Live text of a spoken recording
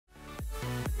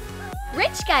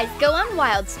Rich guys go on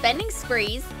wild spending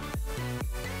sprees,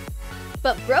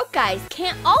 but broke guys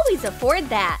can't always afford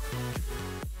that.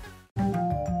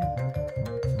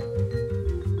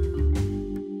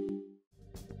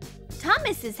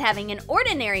 Thomas is having an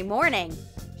ordinary morning.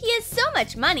 He has so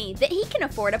much money that he can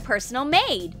afford a personal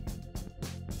maid.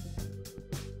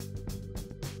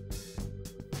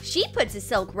 She puts a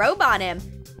silk robe on him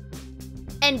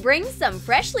and brings some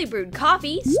freshly brewed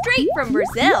coffee straight from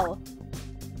Brazil.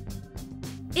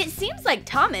 It seems like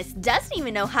Thomas doesn't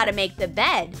even know how to make the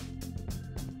bed.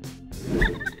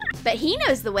 But he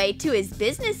knows the way to his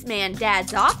businessman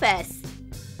dad's office.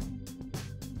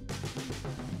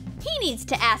 He needs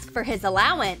to ask for his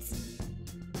allowance.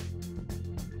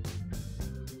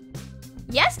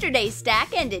 Yesterday's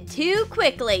stack ended too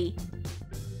quickly.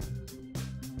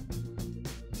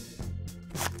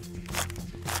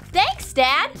 Thanks,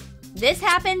 Dad! This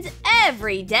happens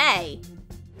every day.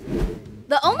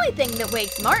 The only thing that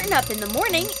wakes Martin up in the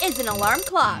morning is an alarm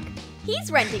clock.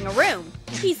 He's renting a room.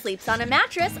 He sleeps on a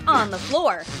mattress on the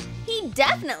floor. He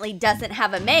definitely doesn't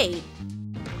have a maid.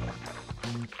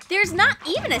 There's not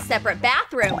even a separate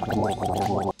bathroom.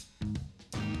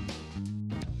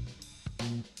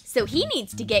 So he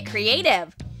needs to get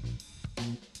creative.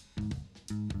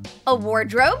 A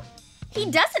wardrobe? He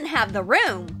doesn't have the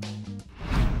room.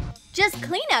 Just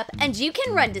clean up and you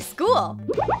can run to school.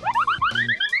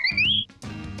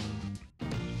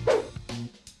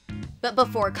 But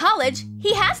before college,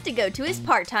 he has to go to his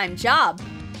part-time job.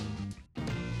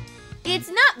 It's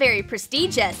not very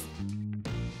prestigious,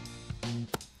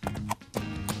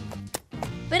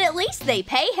 but at least they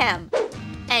pay him.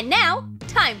 And now,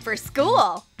 time for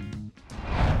school.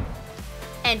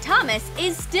 And Thomas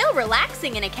is still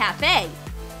relaxing in a cafe.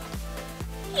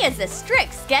 He has a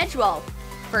strict schedule.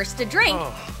 First a drink,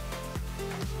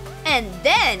 and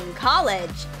then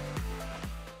college.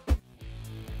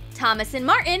 Thomas and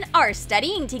Martin are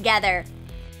studying together.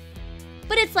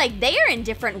 But it's like they are in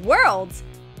different worlds.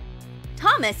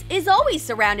 Thomas is always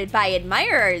surrounded by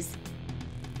admirers.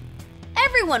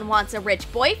 Everyone wants a rich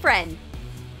boyfriend.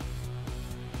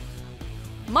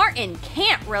 Martin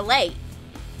can't relate.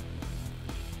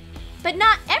 But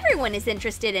not everyone is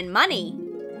interested in money.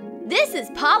 This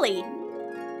is Polly.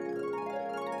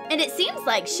 And it seems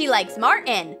like she likes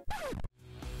Martin.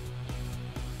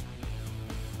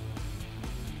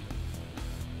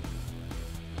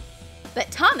 But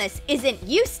Thomas isn't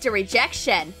used to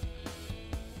rejection.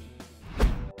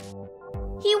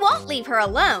 He won't leave her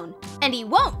alone, and he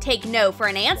won't take no for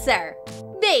an answer.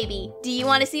 Baby, do you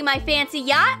want to see my fancy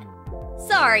yacht?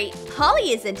 Sorry,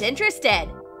 Polly isn't interested.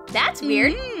 That's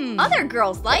weird. Other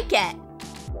girls like it.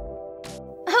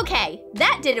 Okay,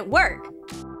 that didn't work.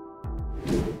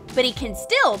 But he can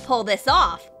still pull this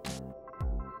off.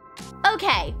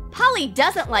 Okay, Polly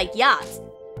doesn't like yachts.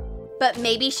 But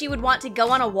maybe she would want to go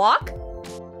on a walk?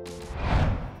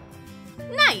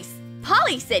 Nice!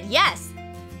 Polly said yes.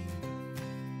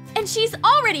 And she's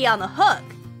already on the hook.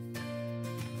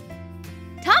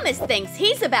 Thomas thinks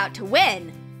he's about to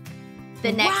win.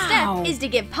 The next step is to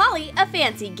give Polly a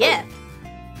fancy gift.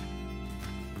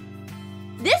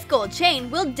 This gold chain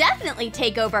will definitely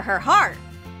take over her heart.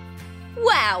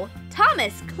 Wow,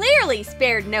 Thomas clearly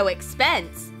spared no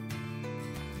expense.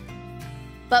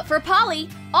 But for Polly,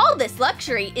 all this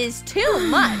luxury is too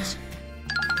much.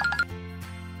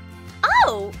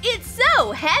 Oh, it's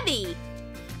so heavy!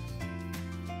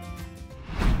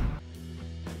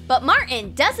 But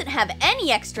Martin doesn't have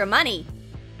any extra money.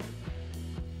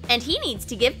 And he needs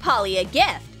to give Polly a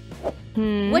gift.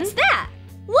 What's that?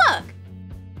 Look!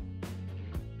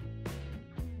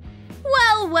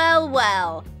 Well, well,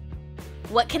 well.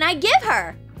 What can I give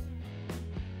her?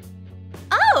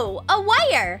 Oh, a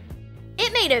wire!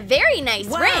 It made a very nice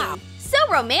ring. So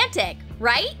romantic,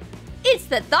 right? It's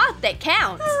the thought that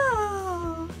counts.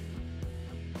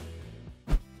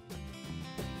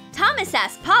 Thomas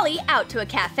asked Polly out to a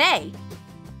cafe.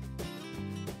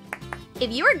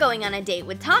 If you are going on a date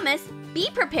with Thomas, be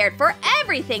prepared for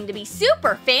everything to be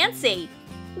super fancy.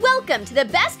 Welcome to the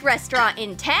best restaurant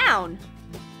in town.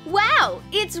 Wow,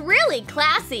 it's really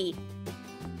classy.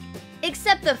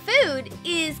 Except the food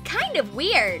is kind of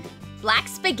weird. Black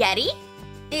spaghetti?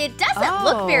 It doesn't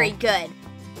look very good.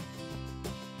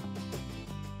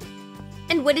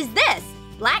 And what is this?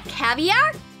 Black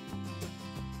caviar?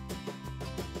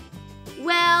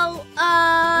 Well,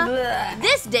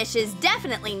 this dish is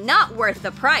definitely not worth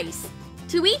the price.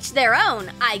 To each their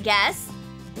own, I guess.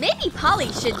 Maybe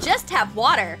Polly should just have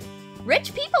water.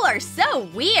 Rich people are so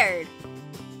weird.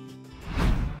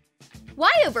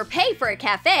 Why overpay for a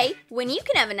cafe when you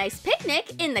can have a nice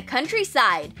picnic in the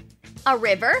countryside? A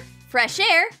river, fresh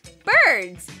air,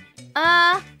 Birds!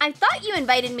 I thought you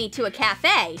invited me to a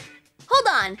cafe. Hold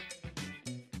on.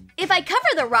 If I cover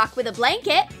the rock with a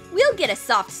blanket, we'll get a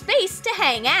soft space to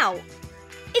hang out.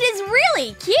 It is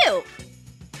really cute.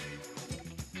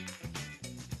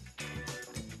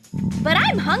 But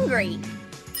I'm hungry.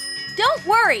 Don't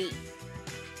worry.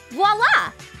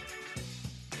 Voila!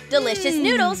 Delicious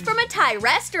noodles from a Thai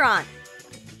restaurant.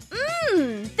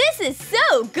 This is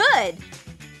so good.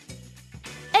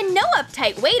 And no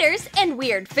uptight waiters and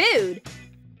weird food.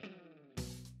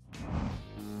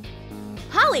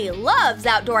 Polly loves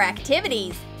outdoor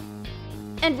activities.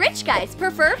 And rich guys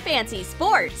prefer fancy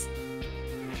sports.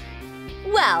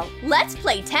 Well, let's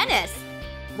play tennis.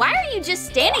 Why are you just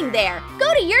standing there?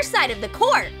 Go to your side of the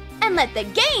court and let the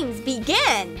games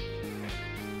begin.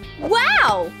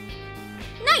 Wow!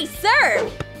 Nice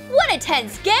serve! What a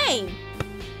tense game!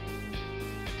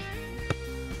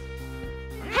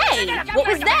 Hey, what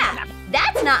was that?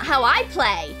 That's not how I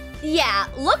play. Yeah,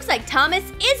 looks like Thomas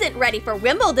isn't ready for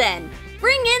Wimbledon.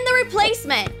 Bring in the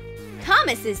replacement.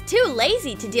 Thomas is too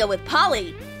lazy to deal with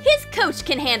Polly. His coach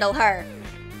can handle her.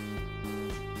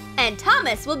 And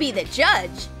Thomas will be the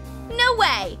judge. No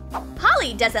way!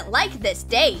 Polly doesn't like this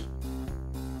date.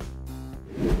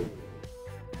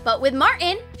 But with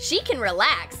Martin, she can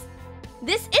relax.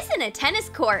 This isn't a tennis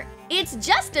court. It's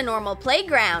just a normal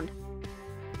playground.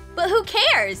 But who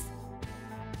cares?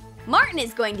 Martin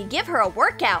is going to give her a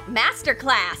workout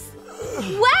masterclass.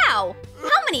 Wow!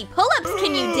 How many pull-ups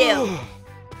can you do?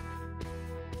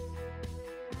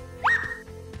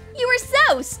 You were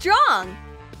so strong!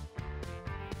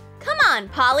 Come on,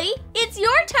 Polly, it's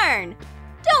your turn.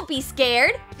 Don't be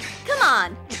scared. Come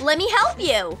on, let me help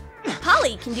you.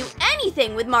 Polly can do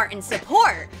anything with Martin's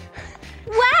support.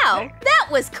 Wow, that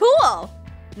was cool.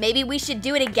 Maybe we should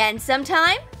do it again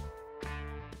sometime?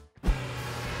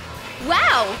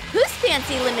 Wow, whose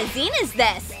fancy limousine is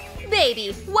this?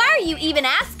 Baby, why are you even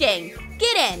asking?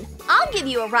 Get in, I'll give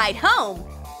you a ride home.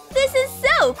 This is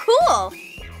so cool.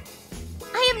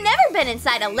 I have never been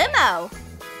inside a limo.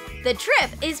 The trip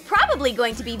is probably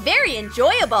going to be very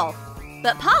enjoyable.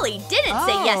 But Polly didn't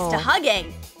say yes to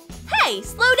hugging. Hey,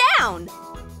 slow down.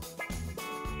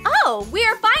 Oh, we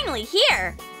are finally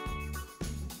here.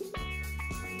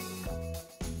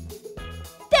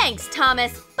 Thanks,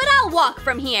 Thomas, but I'll walk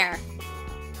from here.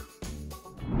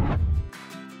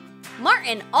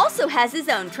 Martin also has his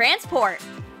own transport.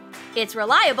 It's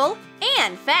reliable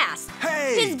and fast.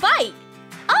 Hey! His bike.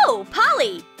 Oh,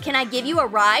 Polly, can I give you a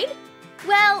ride?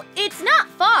 Well, it's not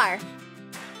far.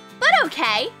 But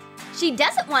okay. She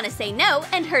doesn't want to say no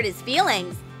and hurt his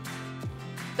feelings.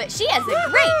 But she has a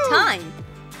great time.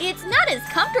 It's not as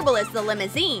comfortable as the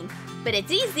limousine, but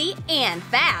it's easy and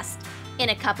fast. In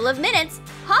a couple of minutes,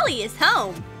 Polly is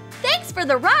home. Thanks for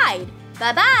the ride.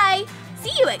 Bye-bye.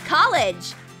 See you at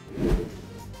college.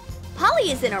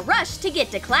 Polly is in a rush to get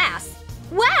to class.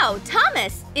 Wow,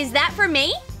 Thomas, is that for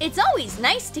me? It's always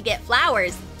nice to get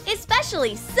flowers,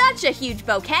 especially such a huge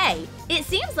bouquet. It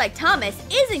seems like Thomas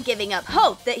isn't giving up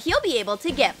hope that he'll be able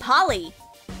to get Polly.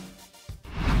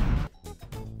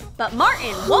 But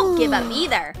Martin won't give up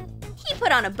either. He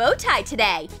put on a bow tie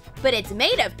today, but it's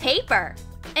made of paper.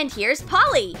 And here's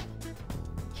Polly.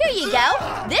 Here you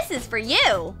go. This is for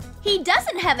you. He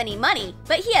doesn't have any money,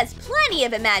 but he has plenty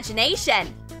of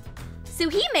imagination. So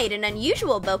he made an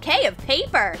unusual bouquet of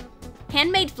paper.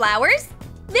 Handmade flowers?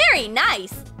 Very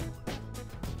nice.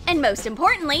 And most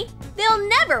importantly, they'll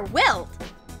never wilt.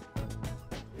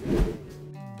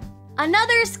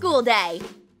 Another school day.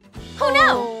 Oh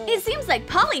no, it seems like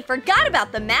Polly forgot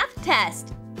about the math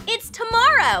test. It's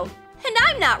tomorrow, and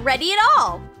I'm not ready at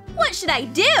all. What should I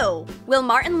do? Will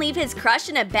Martin leave his crush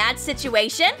in a bad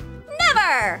situation?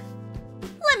 Never!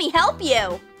 Let me help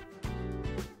you.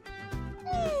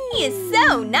 He is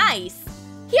so nice.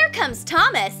 Here comes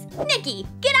Thomas. Nikki,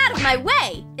 get out of my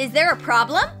way. Is there a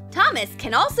problem? Thomas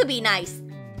can also be nice.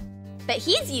 But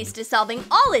he's used to solving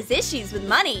all his issues with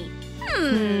money.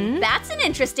 That's an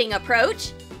interesting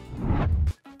approach.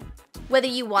 Whether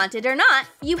you want it or not,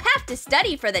 you have to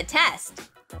study for the test.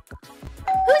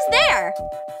 Who's there?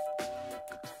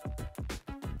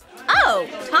 Oh,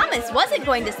 Thomas wasn't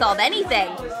going to solve anything.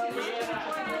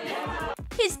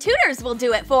 His tutors will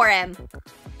do it for him.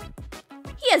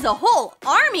 He has a whole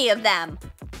army of them.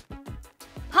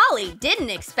 Polly didn't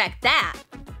expect that.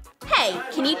 Hey,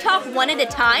 can you talk one at a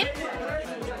time?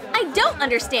 I don't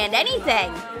understand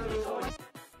anything.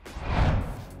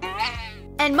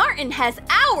 And Martin has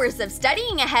hours of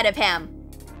studying ahead of him.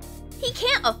 He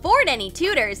can't afford any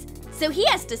tutors, so he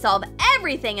has to solve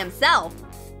everything himself.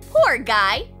 Poor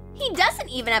guy. He doesn't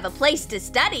even have a place to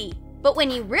study. But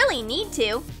when you really need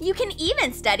to, you can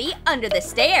even study under the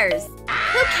stairs.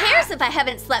 Who cares if I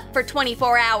haven't slept for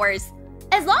 24 hours?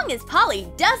 As long as Polly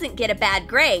doesn't get a bad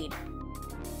grade.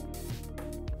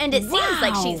 And it seems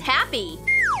like she's happy.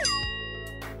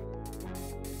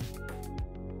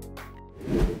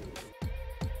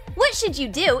 What should you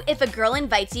do if a girl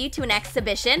invites you to an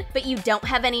exhibition but you don't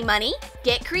have any money?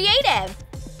 Get creative!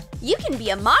 You can be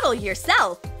a model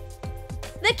yourself.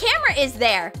 The camera is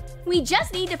there. We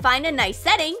just need to find a nice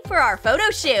setting for our photo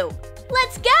shoot.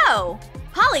 Let's go!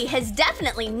 Polly has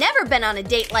definitely never been on a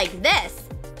date like this.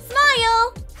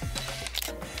 Smile!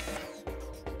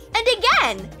 And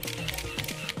again!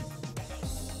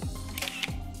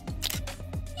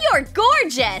 You're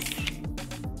gorgeous!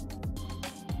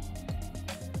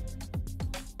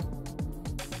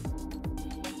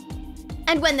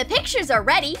 And when the pictures are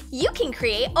ready, you can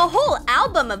create a whole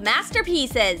album of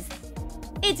masterpieces.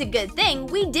 It's a good thing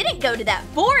we didn't go to that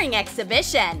boring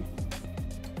exhibition.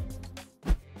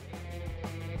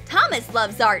 Thomas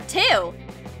loves art too.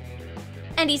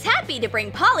 And he's happy to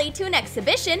bring Polly to an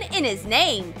exhibition in his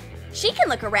name. She can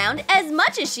look around as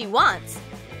much as she wants.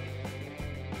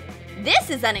 This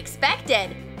is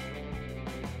unexpected.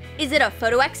 Is it a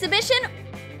photo exhibition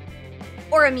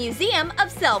or a museum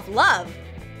of self-love?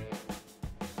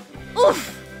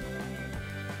 Oof!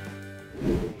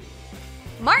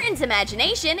 Martin's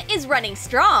imagination is running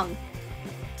strong.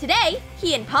 Today,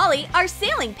 he and Polly are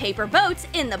sailing paper boats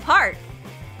in the park.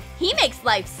 He makes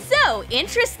life so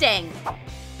interesting.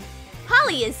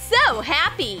 Polly is so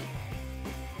happy.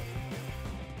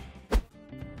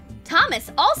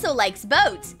 Thomas also likes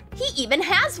boats. He even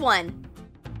has one.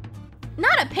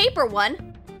 Not a paper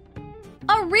one,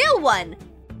 a real one.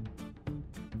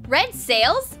 Red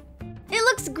sails? It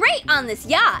looks great on this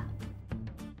yacht.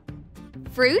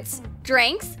 Fruits,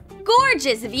 drinks,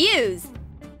 gorgeous views.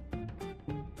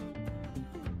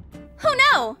 Oh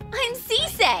no, I'm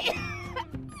seasick.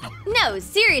 No,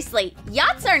 seriously,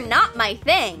 yachts are not my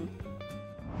thing.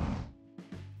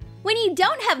 When you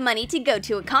don't have money to go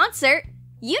to a concert,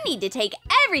 you need to take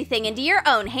everything into your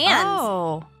own hands.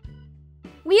 Oh.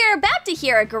 We are about to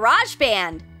hear a garage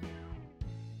band.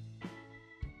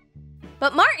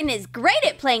 But Martin is great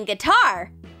at playing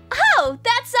guitar. Oh,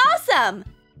 that's awesome!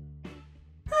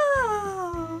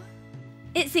 Oh.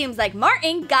 It seems like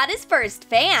Martin got his first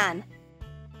fan.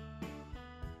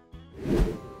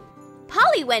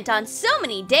 Polly went on so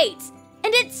many dates,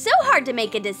 and it's so hard to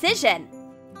make a decision.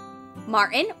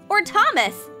 Martin or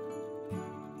Thomas?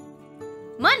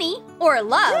 Money or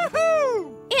love?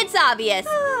 Woohoo! It's obvious.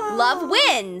 Love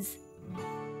wins.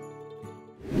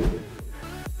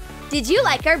 Did you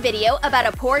like our video about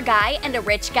a poor guy and a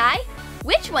rich guy?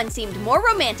 Which one seemed more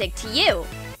romantic to you?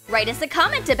 Write us a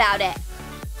comment about it.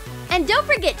 And don't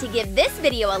forget to give this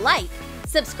video a like,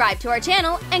 subscribe to our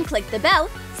channel, and click the bell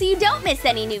so you don't miss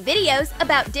any new videos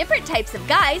about different types of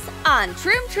guys on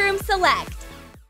Troom Select.